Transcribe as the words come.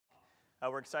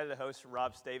We're excited to host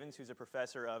Rob Stavins, who's a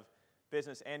professor of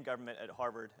business and government at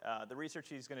Harvard. The research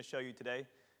he's going to show you today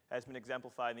has been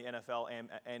exemplified in the NFL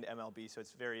and MLB, so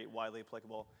it's very widely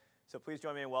applicable. So please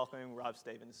join me in welcoming Rob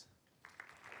Stavins.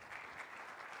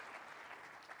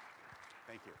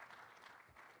 Thank you.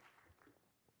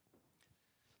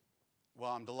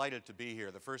 Well, I'm delighted to be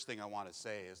here. The first thing I want to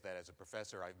say is that as a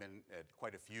professor, I've been at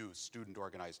quite a few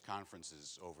student-organized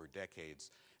conferences over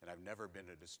decades, and I've never been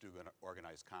at a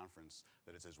student-organized conference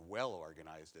that is as well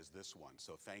organized as this one.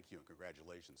 So thank you and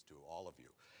congratulations to all of you.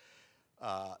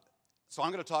 So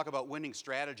I'm going to talk about winning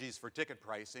strategies for ticket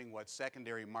pricing, what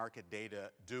secondary market data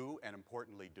do and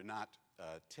importantly do not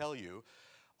tell you.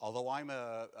 Although I'm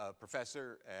a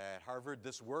professor at Harvard,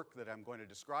 this work that I'm going to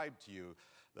describe to you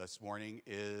this morning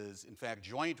is, in fact,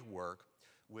 joint work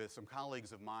with some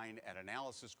colleagues of mine at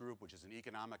Analysis Group, which is an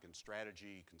economic and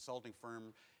strategy consulting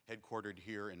firm headquartered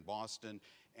here in Boston.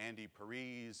 Andy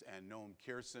Paris and Noam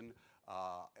Kirsan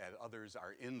and others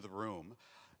are in the room.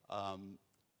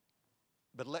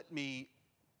 But let me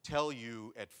tell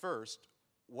you at first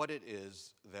what it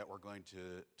is that we're going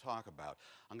to talk about.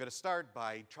 I'm going to start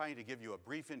by trying to give you a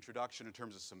brief introduction in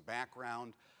terms of some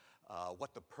background,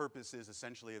 what the purpose is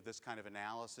essentially of this kind of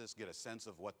analysis, get a sense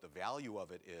of what the value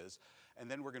of it is, and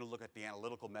then we're going to look at the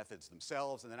analytical methods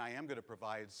themselves, and then I am going to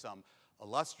provide some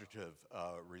illustrative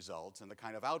results and the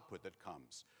kind of output that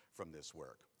comes from this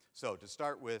work. So to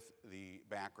start with the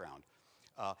background.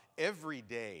 Every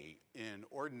day in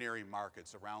ordinary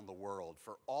markets around the world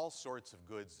for all sorts of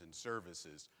goods and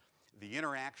services, the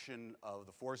interaction of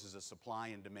the forces of supply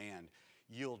and demand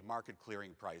yield market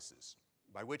clearing prices,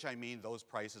 by which I mean those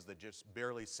prices that just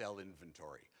barely sell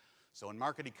inventory. So in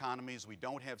market economies, we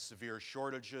don't have severe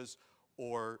shortages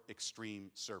or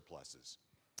extreme surpluses.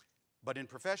 But in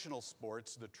professional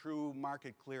sports, the true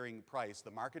market clearing price, the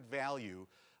market value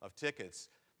of tickets,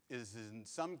 is in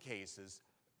some cases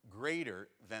greater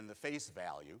than the face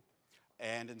value,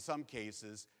 and in some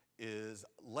cases is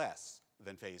less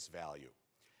than face value.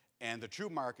 And the true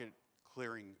market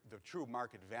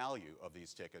value of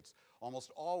these tickets almost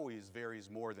always varies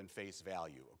more than face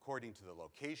value, according to the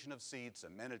location of seats,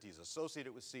 amenities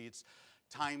associated with seats,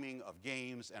 timing of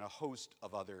games, and a host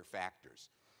of other factors.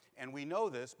 And we know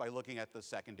this by looking at the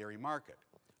secondary market.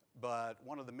 But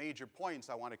one of the major points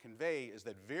I want to convey is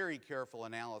that very careful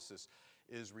analysis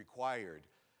is required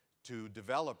to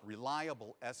develop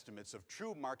reliable estimates of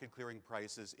true market clearing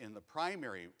prices in the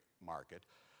primary market.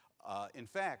 In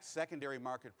fact, secondary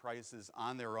market prices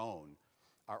on their own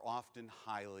are often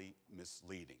highly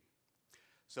misleading.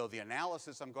 So the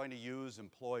analysis I'm going to use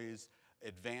employs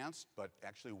advanced but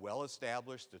actually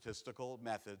well-established statistical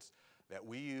methods that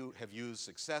we have used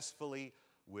successfully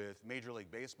with Major League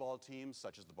Baseball teams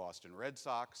such as the Boston Red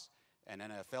Sox and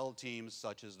NFL teams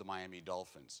such as the Miami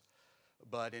Dolphins.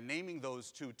 But in naming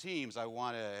those two teams, I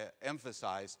want to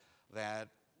emphasize that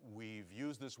we've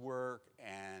used this work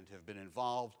and have been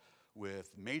involved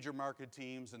with major market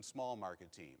teams and small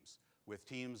market teams, with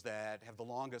teams that have the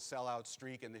longest sellout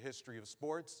streak in the history of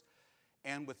sports,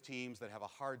 and with teams that have a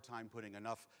hard time putting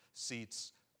enough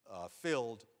seats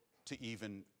filled to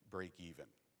even break even.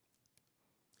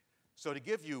 So to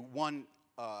give you one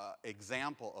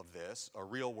example of this, a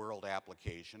real-world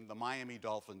application, the Miami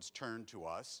Dolphins turned to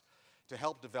us to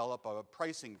help develop a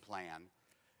pricing plan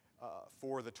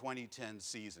for the 2010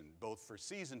 season, both for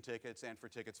season tickets and for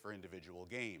tickets for individual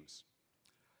games.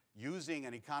 Using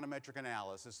an econometric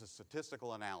analysis, a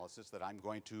statistical analysis that I'm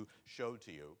going to show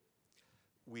to you,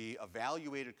 we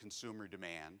evaluated consumer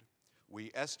demand,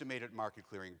 we estimated market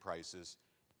clearing prices,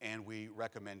 and we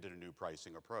recommended a new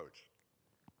pricing approach.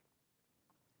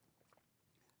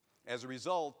 As a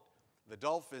result, the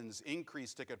Dolphins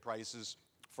increased ticket prices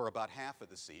for about half of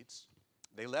the seats.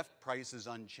 They left prices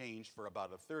unchanged for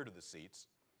about a third of the seats,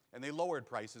 and they lowered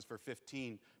prices for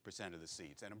 15% of the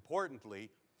seats. And importantly,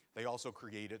 they also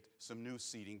created some new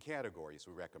seating categories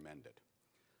we recommended.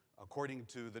 According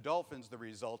to the Dolphins, the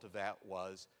result of that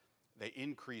was they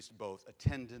increased both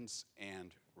attendance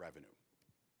and revenue.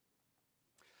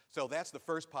 So that's the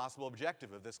first possible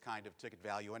objective of this kind of ticket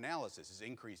value analysis, is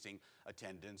increasing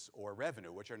attendance or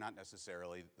revenue, which are not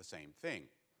necessarily the same thing.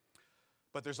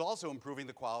 But there's also improving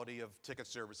the quality of ticket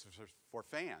services for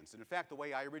fans. And in fact, the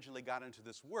way I originally got into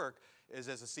this work is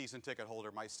as a season ticket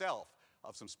holder myself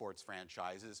of some sports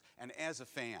franchises and as a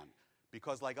fan.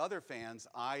 Because like other fans,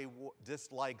 I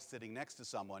disliked sitting next to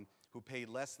someone who paid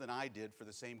less than I did for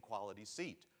the same quality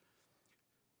seat,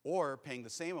 or paying the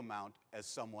same amount as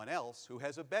someone else who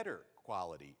has a better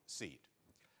quality seat.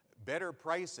 Better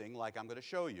pricing, like I'm going to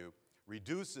show you,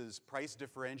 reduces price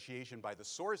differentiation by the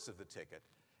source of the ticket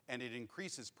and it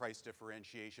increases price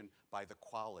differentiation by the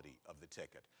quality of the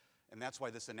ticket. And that's why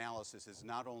this analysis is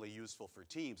not only useful for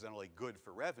teams, not only good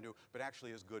for revenue, but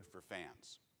actually is good for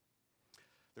fans.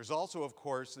 There's also, of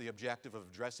course, the objective of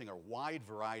addressing a wide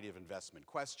variety of investment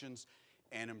questions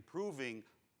and improving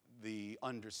the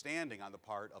understanding on the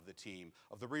part of the team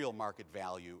of the real market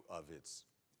value of its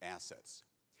assets.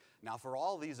 Now, for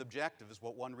all these objectives,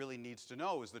 what one really needs to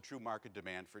know is the true market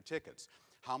demand for tickets.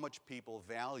 How much people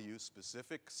value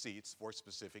specific seats for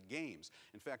specific games.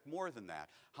 In fact, more than that,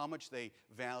 how much they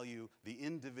value the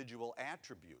individual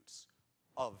attributes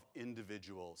of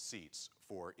individual seats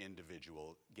for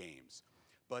individual games.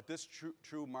 But this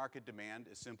true market demand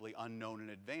is simply unknown in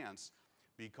advance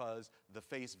because the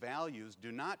face values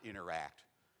do not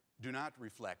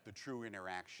reflect the true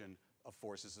interaction of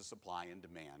forces of supply and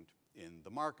demand in the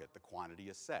market. The quantity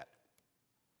is set.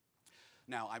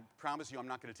 Now, I promise you I'm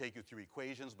not going to take you through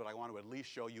equations, but I want to at least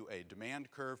show you a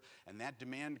demand curve. And that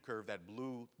demand curve, that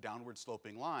blue downward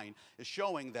sloping line, is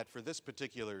showing that for this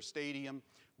particular stadium,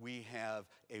 we have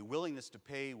a willingness to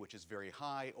pay, which is very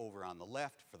high over on the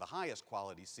left for the highest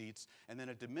quality seats, and then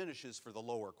it diminishes for the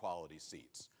lower quality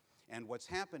seats. And what's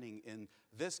happening in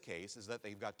this case is that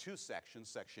they've got two sections,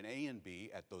 Section A and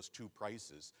B, at those two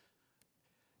prices.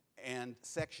 And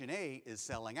Section A is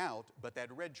selling out, but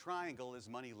that red triangle is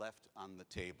money left on the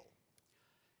table.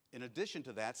 In addition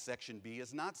to that, Section B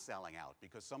is not selling out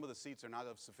because some of the seats are not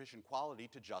of sufficient quality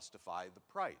to justify the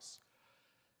price.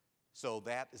 So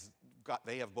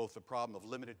they have both the problem of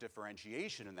limited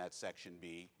differentiation in that Section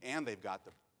B, and they've got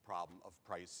the problem of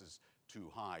prices too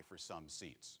high for some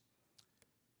seats.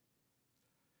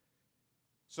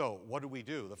 So what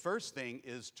do? The first thing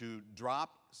is to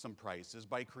drop some prices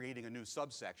by creating a new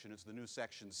subsection. It's the new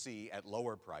Section C at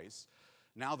lower price.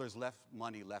 Now there's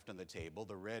money left on the table.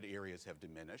 The red areas have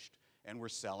diminished, and we're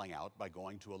selling out by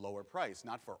going to a lower price,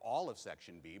 not for all of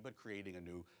Section B, but creating a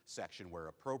new section where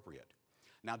appropriate.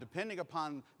 Now, depending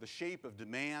upon the shape of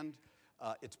demand,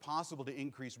 it's possible to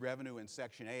increase revenue in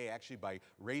Section A actually by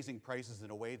raising prices in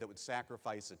a way that would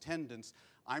sacrifice attendance.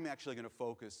 I'm actually going to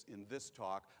focus in this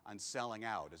talk on selling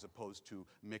out as opposed to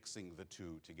mixing the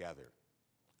two together.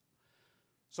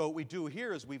 So what we do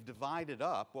here is we've divided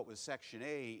up what was Section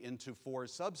A into 4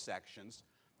 subsections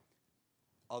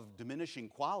of diminishing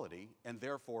quality and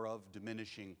therefore of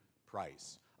diminishing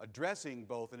price, addressing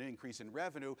both an increase in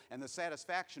revenue and the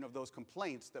satisfaction of those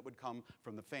complaints that would come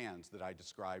from the fans that I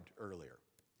described earlier.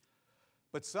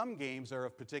 But some games are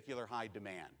of particular high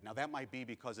demand. Now that might be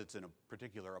because it's in a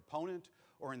particular opponent,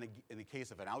 or in the case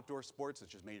of an outdoor sport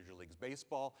such as Major League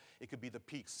Baseball, it could be the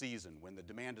peak season when the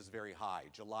demand is very high,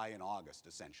 July and August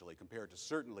essentially, compared to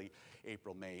certainly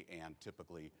April, May, and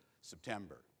typically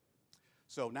September.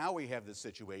 So now we have this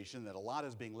situation that a lot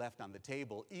is being left on the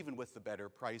table even with the better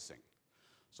pricing.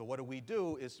 So what we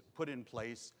do is put in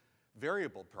place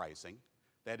variable pricing,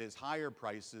 that is higher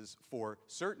prices for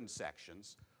certain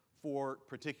sections for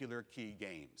particular key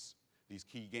games. These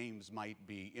key games might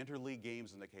be interleague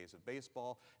games in the case of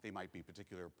baseball. They might be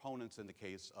particular opponents in the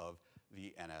case of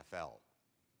the NFL.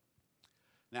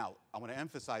 Now, I want to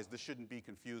emphasize this shouldn't be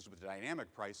confused with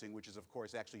dynamic pricing, which is, of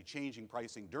course, actually changing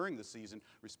pricing during the season,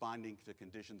 responding to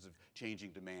conditions of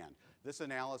changing demand. This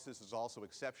analysis is also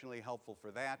exceptionally helpful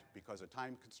for that. Because of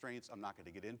time constraints, I'm not going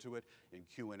to get into it. In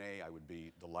Q&A, I would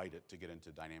be delighted to get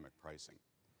into dynamic pricing.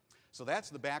 So that's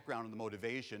the background and the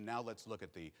motivation. Now let's look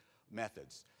at the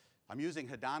methods. I'm using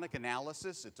hedonic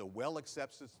analysis. It's a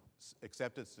well-accepted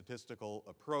statistical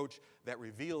approach that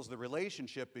reveals the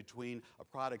relationship between a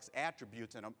product's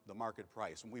attributes and the market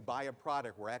price. When we buy a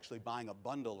product, we're actually buying a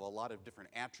bundle of a lot of different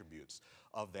attributes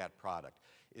of that product.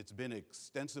 It's been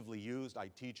extensively used. I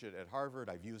teach it at Harvard.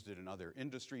 I've used it in other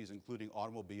industries, including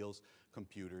automobiles,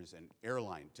 computers, and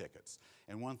airline tickets.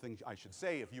 And one thing I should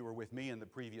say, if you were with me in the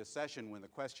previous session when the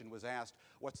question was asked,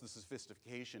 what's the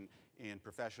sophistication in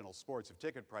professional sports of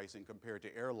ticket pricing compared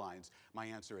to airlines, my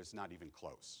answer is not even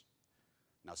close.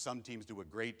 Now, some teams do a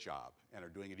great job and are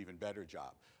doing an even better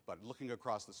job. But looking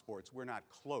across the sports, we're not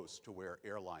close to where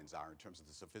airlines are in terms of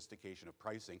the sophistication of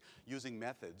pricing, using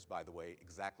methods, by the way,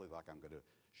 exactly like I'm going to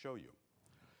show you.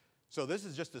 So this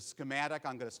is just a schematic.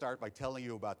 I'm going to start by telling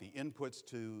you about the inputs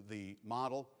to the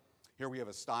model. Here we have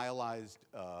a stylized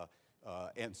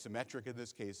and symmetric, in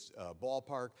this case,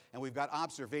 ballpark. And we've got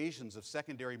observations of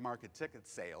secondary market ticket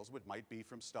sales, which might be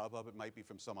from StubHub, it might be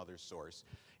from some other source,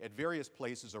 at various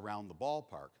places around the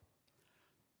ballpark.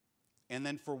 And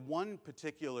then for one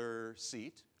particular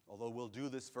seat, although we'll do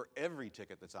this for every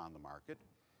ticket that's on the market,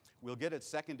 we'll get its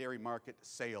secondary market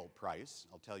sale price.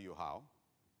 I'll tell you how.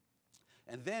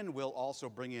 And then we'll also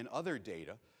bring in other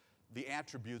data, the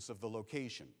attributes of the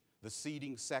location. the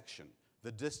seating section,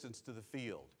 the distance to the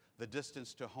field, the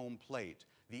distance to home plate,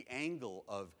 the angle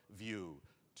of view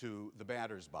to the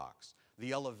batter's box,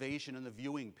 the elevation and the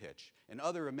viewing pitch, and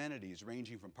other amenities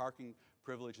ranging from parking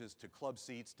privileges to club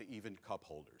seats to even cup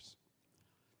holders.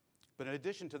 But in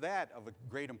addition to that, of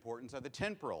great importance are the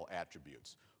temporal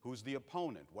attributes. Who's the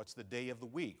opponent? What's the day of the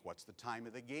week? What's the time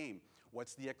of the game?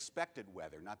 What's the expected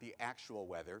weather? Not the actual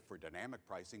weather for dynamic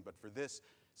pricing, but for this,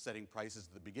 setting prices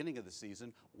at the beginning of the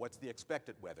season, what's the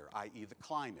expected weather, i.e. the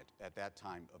climate at that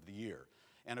time of the year?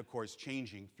 And of course,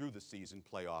 changing through the season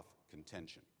playoff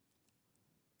contention.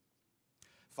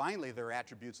 Finally, there are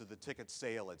attributes of the ticket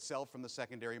sale itself from the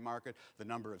secondary market, the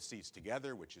number of seats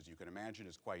together, which as you can imagine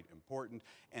is quite important,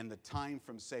 and the time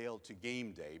from sale to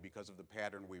game day because of the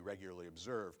pattern we regularly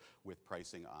observe with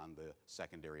pricing on the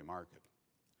secondary market.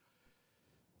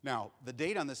 Now, the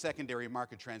data on the secondary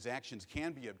market transactions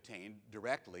can be obtained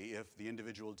directly if the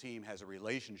individual team has a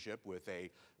relationship with a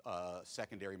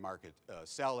secondary market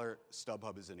seller.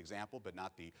 StubHub is an example, but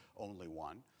not the only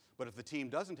one. But if the team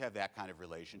doesn't have that kind of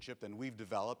relationship, then we've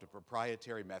developed a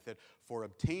proprietary method for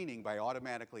obtaining by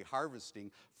automatically harvesting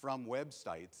from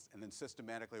websites and then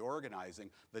systematically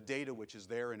organizing the data which is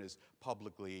there and is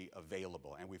publicly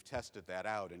available. And we've tested that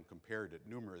out and compared it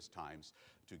numerous times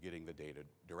to getting the data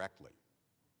directly.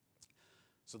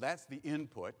 So that's the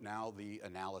input, now the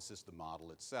analysis, the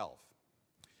model itself.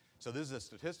 So this is a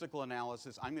statistical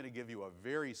analysis. I'm going to give you a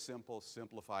very simple,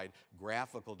 simplified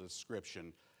graphical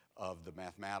description of the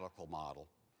mathematical model,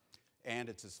 and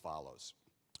it's as follows.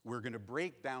 We're going to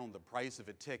break down the price of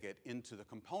a ticket into the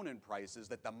component prices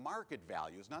that the market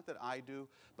values, not that I do,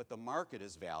 but the market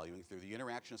is valuing through the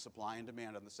interaction of supply and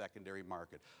demand on the secondary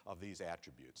market of these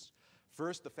attributes.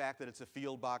 First, the fact that it's a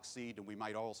field box seat, and we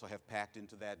might also have packed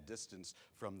into that distance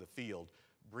from the field,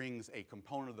 brings a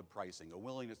component of the pricing, a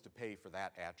willingness to pay for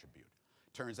that attribute.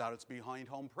 Turns out it's behind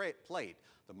home plate.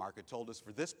 The market told us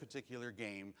for this particular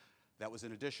game, that was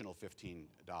an additional $15.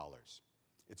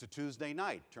 It's a Tuesday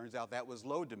night. Turns out that was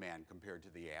low demand compared to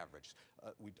the average,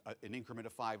 an increment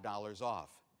of $5 off.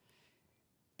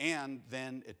 And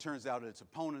then it turns out its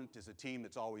opponent is a team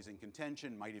that's always in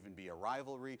contention, might even be a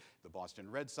rivalry, the Boston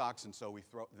Red Sox, and so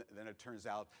then it turns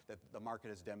out that the market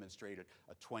has demonstrated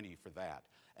a 20 for that.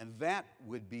 And that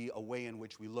would be a way in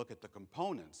which we look at the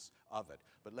components of it.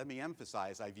 But let me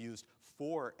emphasize, I've used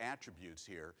 4 attributes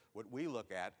here. What we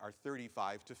look at are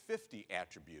 35 to 50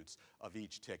 attributes of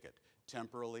each ticket,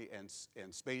 temporally and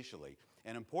spatially.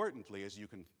 And importantly, as you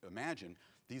can imagine,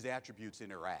 these attributes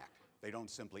interact. They don't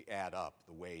simply add up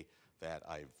the way that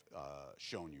I've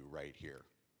shown you right here.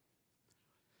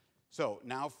 So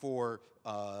now for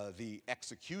the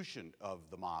execution of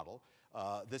the model.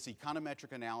 This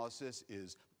econometric analysis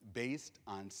is based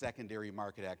on secondary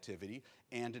market activity.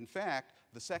 And in fact,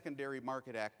 the secondary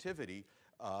market activity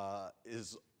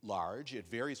is large. It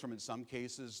varies from, in some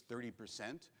cases,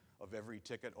 30% of every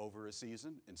ticket over a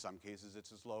season. In some cases,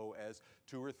 it's as low as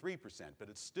 2 or 3%, but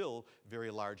it's still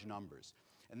very large numbers.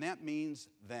 And that means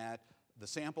that the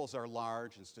samples are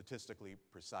large and statistically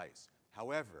precise.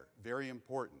 However, very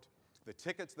important, the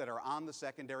tickets that are on the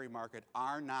secondary market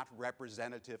are not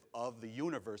representative of the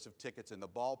universe of tickets in the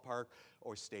ballpark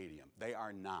or stadium. They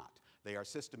are not. They are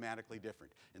systematically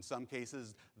different. In some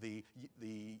cases, the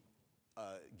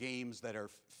games that are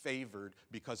favored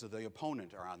because of the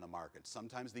opponent are on the market.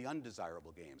 Sometimes the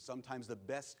undesirable games. Sometimes the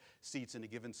best seats in a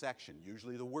given section.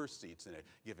 Usually the worst seats in a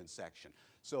given section.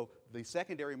 So the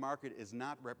secondary market is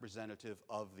not representative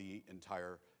of the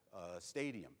entire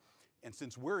stadium. And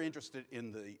since we're interested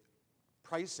in the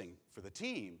pricing for the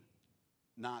team,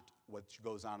 not what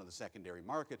goes on in the secondary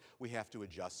market, we have to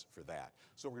adjust for that.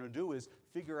 So what we're going to do is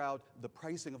figure out the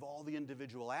pricing of all the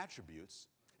individual attributes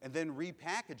and then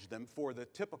repackage them for the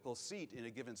typical seat in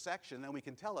a given section. Then we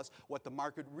can tell us what the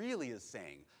market really is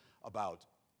saying about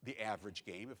the average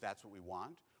game, if that's what we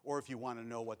want, or if you want to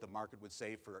know what the market would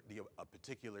say for a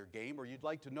particular game, or you'd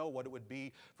like to know what it would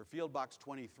be for Field Box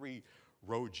 23,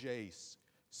 Row J,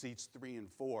 seats 3 and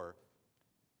 4,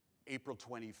 April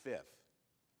 25th.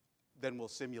 Then we'll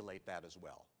simulate that as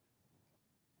well.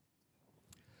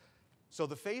 So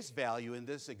the face value in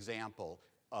this example,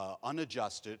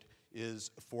 unadjusted,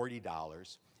 is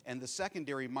 $40. And the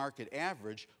secondary market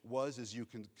average was, as you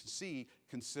can see,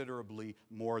 considerably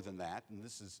more than that. And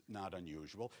this is not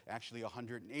unusual, actually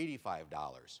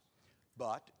 $185.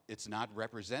 But it's not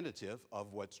representative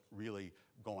of what's really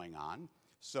going on.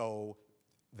 So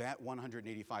that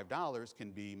 $185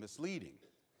 can be misleading.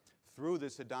 Through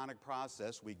this hedonic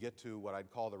process, we get to what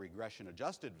I'd call the regression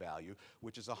adjusted value,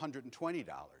 which is $120.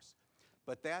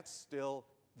 But that's still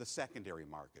the secondary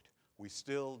market. We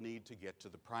still need to get to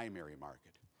the primary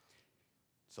market.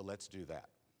 So let's do that.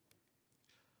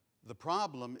 The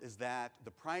problem is that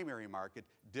the primary market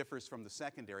differs from the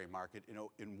secondary market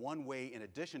in one way. In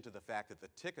addition to the fact that the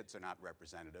tickets are not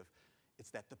representative, it's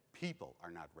that the people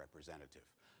are not representative.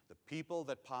 The people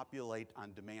that populate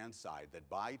on demand side, that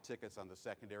buy tickets on the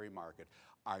secondary market,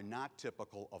 are not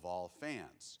typical of all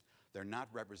fans. They're not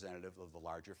representative of the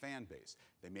larger fan base.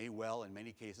 They may well, in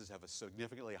many cases, have a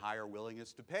significantly higher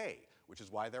willingness to pay, which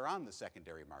is why they're on the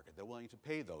secondary market. They're willing to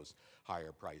pay those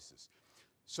higher prices.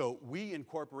 So we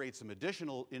incorporate some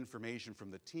additional information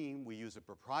from the team. We use a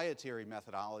proprietary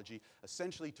methodology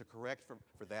essentially to correct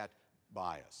for that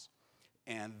bias.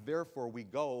 And therefore, we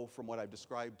go from what I've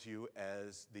described to you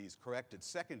as these corrected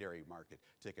secondary market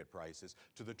ticket prices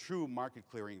to the true market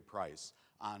clearing price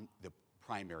on the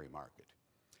primary market.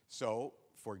 So,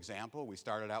 for example, we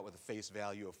started out with a face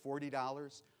value of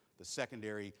 $40. The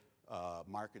secondary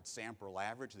market sample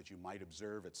average that you might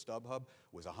observe at StubHub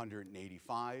was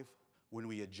 $185. When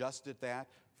we adjusted that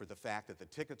for the fact that the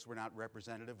tickets were not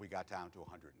representative, we got down to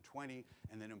 $120.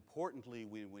 And then importantly,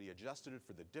 when we adjusted it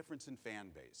for the difference in fan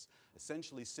base,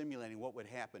 essentially simulating what would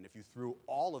happen if you threw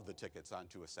all of the tickets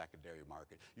onto a secondary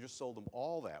market. You just sold them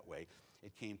all that way.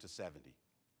 It came to $70.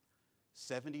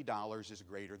 $70 is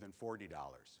greater than $40,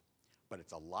 but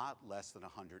it's a lot less than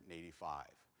 $185.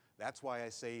 That's why I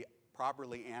say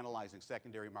properly analyzing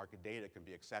secondary market data can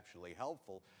be exceptionally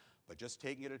helpful, but just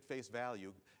taking it at face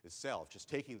value itself, just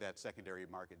taking that secondary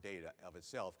market data of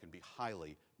itself can be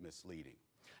highly misleading.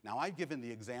 Now, I've given the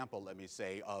example, let me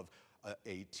say, of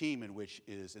a team in which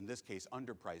is, in this case,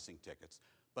 underpricing tickets,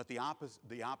 but the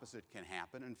opposite can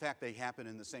happen. In fact, they happen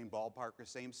in the same ballpark or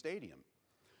same stadium.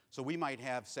 So we might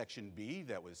have Section B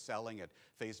that was selling at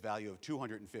face value of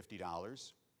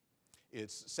 $250.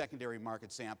 Its secondary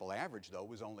market sample average, though,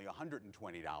 was only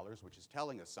 $120, which is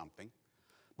telling us something.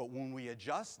 But when we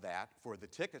adjust that for the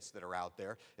tickets that are out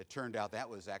there, it turned out that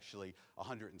was actually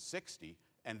 $160.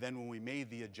 And then when we made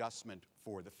the adjustment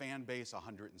for the fan base,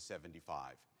 $175.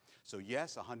 So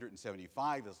yes,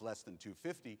 $175 is less than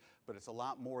 $250, but it's a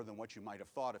lot more than what you might have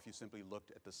thought if you simply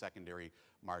looked at the secondary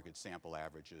market sample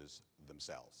averages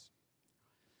themselves.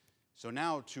 So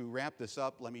now to wrap this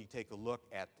up, let me take a look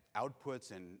at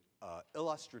outputs and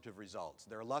illustrative results.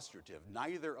 They're illustrative.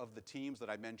 Neither of the teams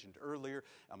that I mentioned earlier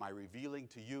am I revealing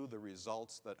to you the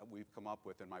results that we've come up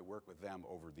with in my work with them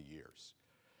over the years.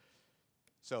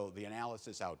 So the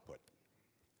analysis output.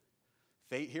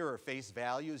 Here are face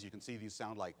values. You can see these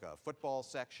sound like football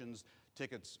sections,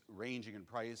 tickets ranging in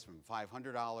price from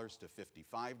 $500 to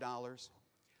 $55.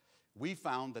 We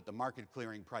found that the market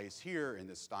clearing price here in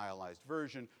this stylized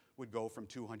version would go from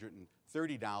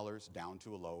 $230 down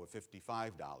to a low of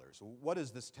 $55. What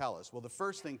does this tell us? Well, the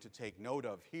first thing to take note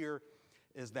of here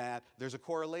is that there's a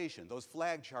correlation. Those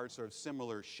flag charts are of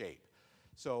similar shape.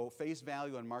 So face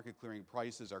value and market clearing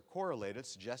prices are correlated,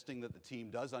 suggesting that the team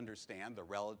does understand the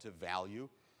relative value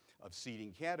of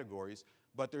seating categories,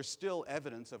 but there's still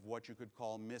evidence of what you could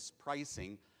call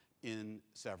mispricing in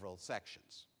several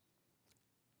sections.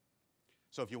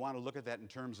 So if you want to look at that in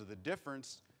terms of the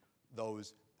difference,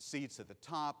 those seats at the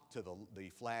top to the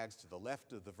flags to the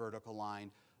left of the vertical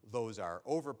line, those are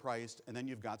overpriced, and then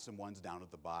you've got some ones down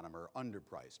at the bottom are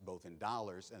underpriced, both in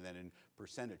dollars and then in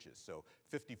percentages. So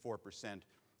 54%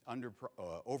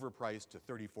 overpriced to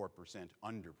 34%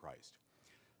 underpriced.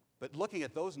 But looking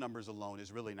at those numbers alone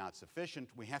is really not sufficient.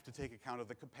 We have to take account of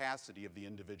the capacity of the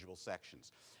individual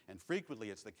sections. And frequently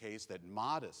it's the case that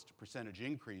modest percentage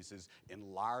increases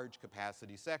in large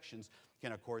capacity sections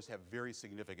can, of course, have very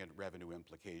significant revenue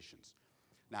implications.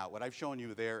 Now, what I've shown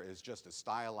you there is just a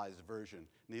stylized version.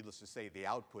 Needless to say, the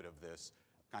output of this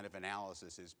kind of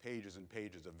analysis is pages and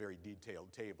pages of very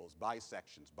detailed tables by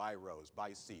sections, by rows,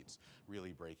 by seats,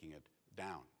 really breaking it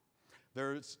down.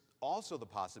 There's also the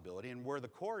possibility, and where the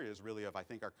core is really of, I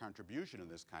think, our contribution in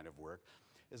this kind of work,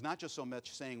 is not just so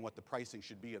much saying what the pricing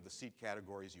should be of the seat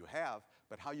categories you have,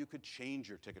 but how you could change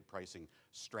your ticket pricing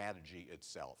strategy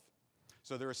itself.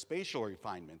 So there are spatial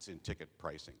refinements in ticket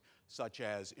pricing, such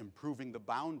as improving the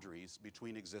boundaries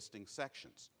between existing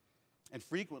sections, and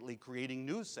frequently creating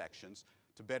new sections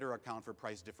to better account for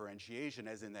price differentiation,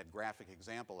 as in that graphic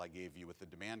example I gave you with the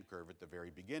demand curve at the very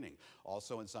beginning.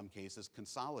 Also, in some cases,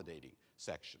 consolidating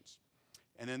sections.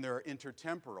 And then there are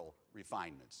intertemporal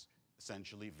refinements,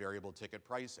 essentially variable ticket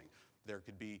pricing. There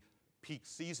could be peak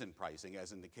season pricing,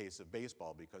 as in the case of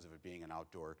baseball, because of it being an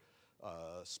outdoor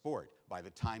sport, by the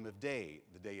time of day,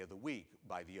 the day of the week,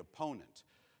 by the opponent,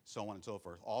 so on and so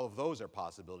forth. All of those are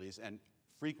possibilities, and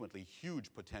frequently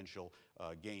huge potential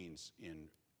gains in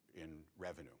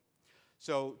revenue.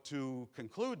 So to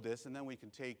conclude this, and then we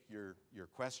can take your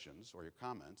questions or your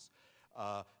comments,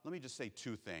 Let me just say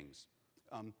two things.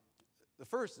 The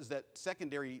first is that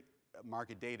secondary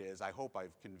market data, as I hope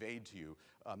I've conveyed to you,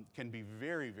 can be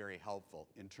very, very helpful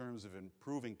in terms of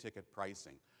improving ticket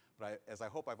pricing. But as I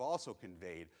hope I've also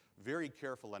conveyed, very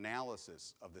careful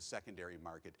analysis of the secondary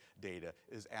market data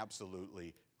is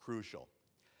absolutely crucial.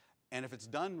 And if it's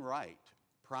done right,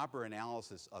 proper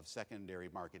analysis of secondary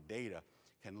market data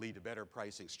can lead to better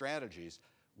pricing strategies,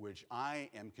 which I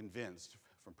am convinced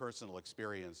from personal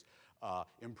experience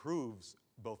improves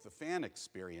both the fan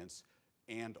experience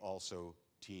and also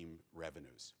team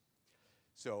revenues.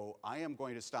 So I am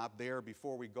going to stop there.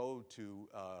 Before we go to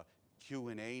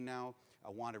Q&A now, I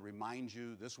want to remind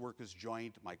you this work is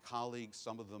joint. My colleagues,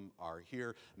 some of them are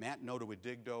here. Matt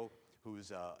Notowadigdo,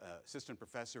 who's assistant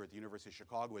professor at the University of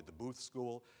Chicago at the Booth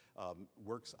School,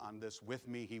 works on this with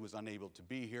me. He was unable to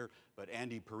be here, but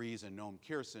Andy Parise and Noam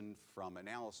Kirsten from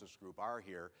Analysis Group are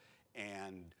here.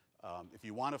 And if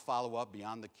you want to follow up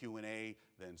beyond the Q&A,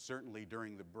 then certainly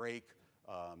during the break,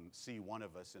 see one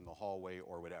of us in the hallway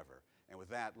or whatever. And with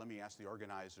that, let me ask the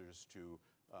organizers to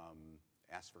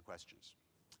ask for questions.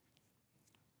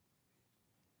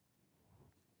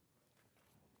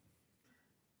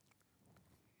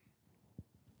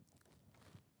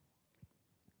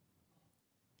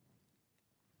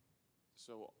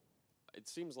 So it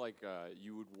seems like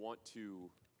you would want to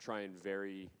try and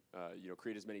vary,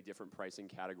 create as many different pricing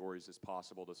categories as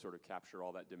possible to sort of capture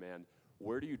all that demand.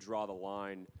 Where do you draw the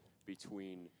line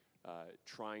between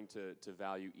trying to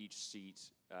value each seat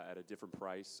at a different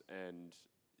price and,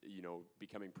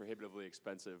 becoming prohibitively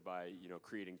expensive by,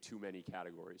 creating too many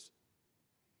categories?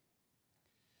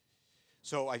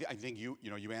 So I think you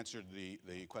answered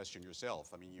the question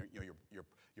yourself. I mean,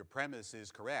 your premise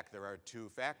is correct. There are two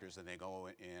factors, and they go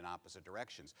in opposite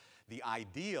directions. The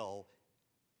ideal,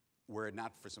 were it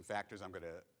not for some factors I'm going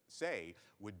to say,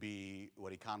 would be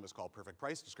what economists call perfect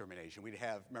price discrimination. We'd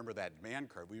have, remember that demand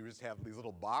curve, we would just have these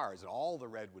little bars, and all the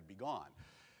red would be gone.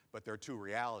 But there are two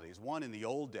realities. One, in the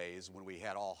old days, when we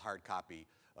had all hard copy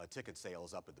ticket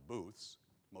sales up at the booths,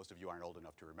 most of you aren't old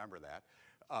enough to remember that,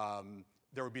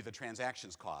 there would be the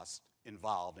transactions cost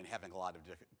involved in having a lot of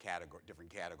different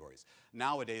categories.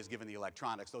 Nowadays, given the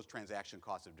electronics, those transaction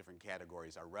costs of different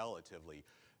categories are relatively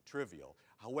trivial.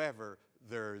 However,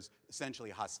 there's essentially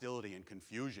hostility and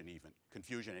confusion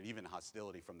and even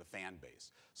hostility from the fan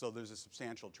base. So there's a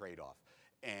substantial trade-off.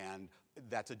 And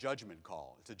that's a judgment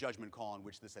call. It's a judgment call in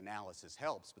which this analysis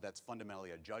helps, but that's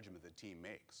fundamentally a judgment the team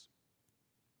makes.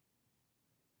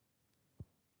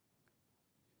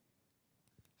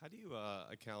 How do you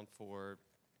account for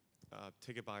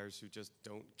ticket buyers who just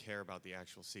don't care about the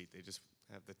actual seat? They just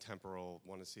have the temporal,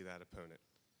 want to see that opponent,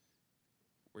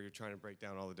 where you're trying to break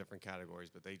down all the different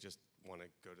categories, but they just want to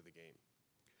go to the game.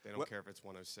 They don't care if it's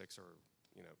 106 or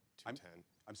 210.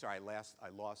 I'm sorry, I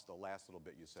lost the last little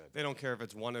bit you said. They don't care if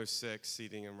it's 106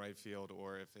 seating in right field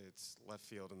or if it's left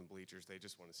field in the bleachers. They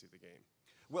just want to see the game.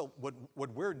 Well, what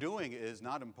we're doing is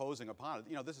not imposing upon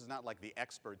it. This is not like the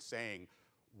experts saying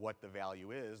what the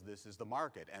value is. This is the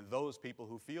market. And those people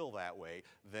who feel that way,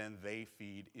 then they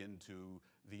feed into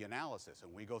the analysis.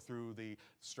 And we go through the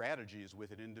strategies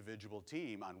with an individual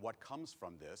team on what comes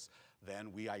from this.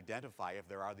 Then we identify, if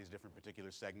there are these different particular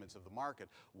segments of the market,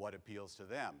 what appeals to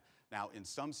them. Now, in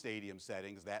some stadium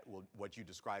settings, what you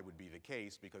describe would be the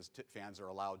case because fans are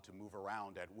allowed to move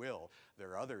around at will. There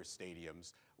are other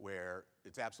stadiums where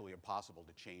it's absolutely impossible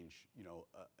to change,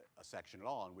 a section at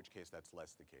all, in which case that's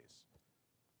less the case.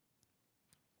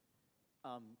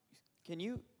 Can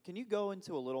you go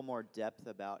into a little more depth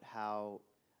about how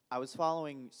I was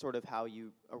following sort of how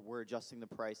you were adjusting the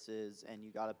prices and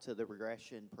you got up to the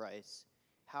regression price?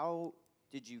 What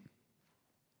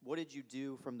did you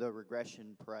do from the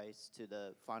regression price to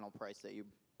the final price that you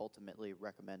ultimately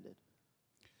recommended?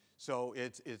 So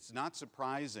it's not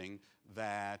surprising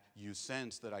that you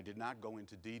sense that I did not go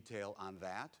into detail on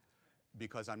that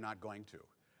because I'm not going to.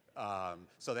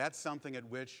 So that's something at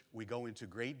which we go into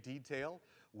great detail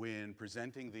when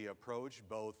presenting the approach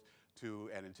both to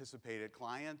an anticipated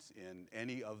client in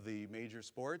any of the major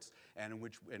sports and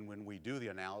when we do the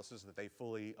analysis that they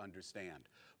fully understand.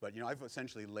 But I've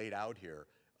essentially laid out here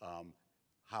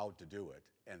how to do it,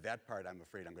 and that part I'm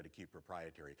afraid I'm going to keep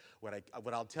proprietary.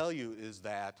 What I'll tell you is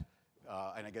that,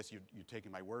 and I guess you're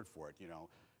taking my word for it,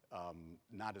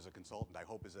 not as a consultant, I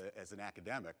hope as an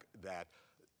academic, that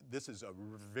this is a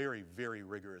very, very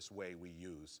rigorous way we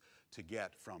use to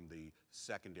get from the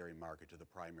secondary market to the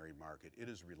primary market. It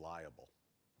is reliable.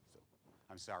 So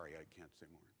I'm sorry, I can't say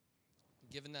more.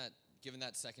 Given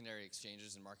that secondary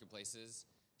exchanges and marketplaces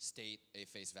state a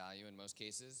face value in most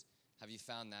cases, have you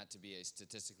found that to be a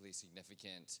statistically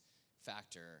significant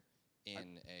factor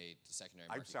in a secondary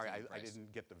I'm market. sorry, clearing I price.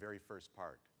 didn't get the very first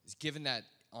part. Given that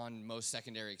on most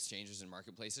secondary exchanges and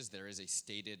marketplaces, there is a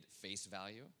stated face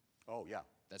value Oh, yeah.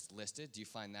 that's listed, do you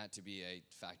find that to be a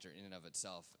factor in and of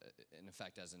itself, in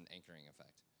effect, as an anchoring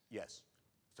effect? Yes.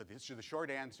 So the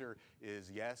short answer is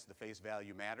yes, the face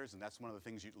value matters, and that's one of the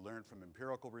things you learn from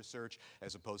empirical research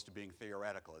as opposed to being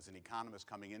theoretical. As an economist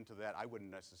coming into that, I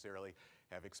wouldn't necessarily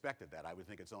have expected that. I would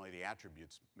think it's only the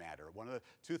attributes matter. One of the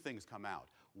two things come out.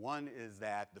 One is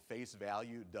that the face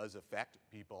value does affect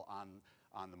people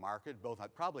on the market, both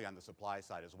probably on the supply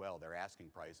side as well, their asking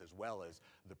price, as well as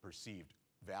the perceived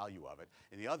value of it.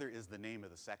 And the other is the name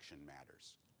of the section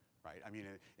matters. Right? I mean,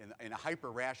 in a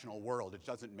hyper-rational world, it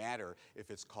doesn't matter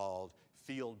if it's called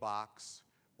field box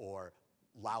or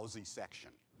lousy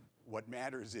section. What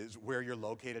matters is where you're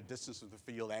located, distance of the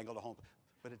field, angle to home.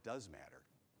 But it does matter.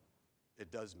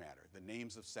 It does matter. The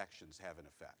names of sections have an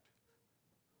effect.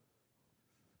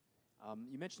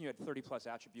 You mentioned you had 30-plus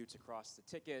attributes across the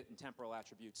ticket and temporal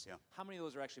attributes. Yeah. How many of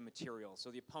those are actually material?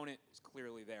 So the opponent is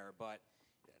clearly there, but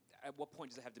at what point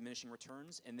does it have diminishing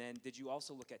returns? And then did you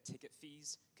also look at ticket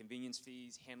fees, convenience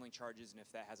fees, handling charges, and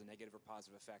if that has a negative or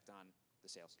positive effect on the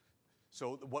sales?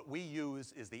 So what we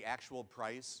use is the actual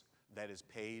price that is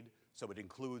paid. So it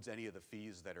includes any of the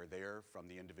fees that are there from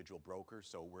the individual broker.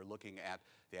 So we're looking at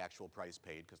the actual price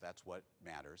paid because that's what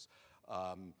matters.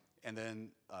 And then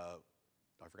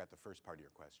I forgot the first part of your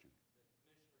question.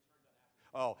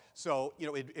 Oh, so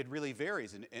it really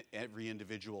varies in every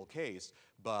individual case,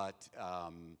 but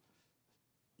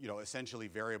essentially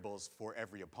variables for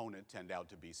every opponent tend out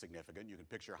to be significant. You can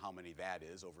picture how many that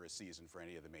is over a season for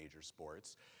any of the major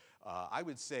sports. I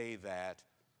would say that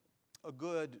a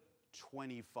good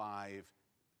 25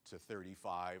 to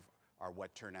 35 are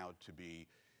what turn out to be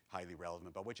highly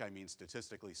relevant, by which I mean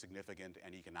statistically significant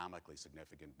and economically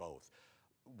significant both.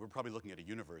 We're probably looking at a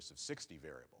universe of 60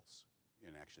 variables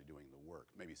in actually doing the work,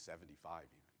 maybe 75 even.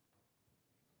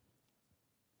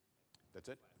 That's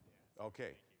it?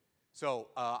 Okay. So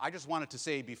I just wanted to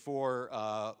say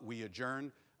before we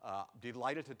adjourn,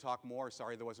 delighted to talk more.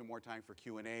 Sorry there wasn't more time for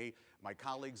Q&A. My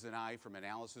colleagues and I from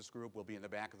Analysis Group will be in the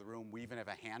back of the room. We even have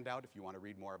a handout if you want to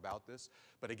read more about this.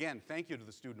 But again, thank you to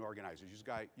the student organizers.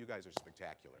 You guys are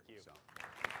spectacular. Thank you.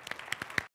 So.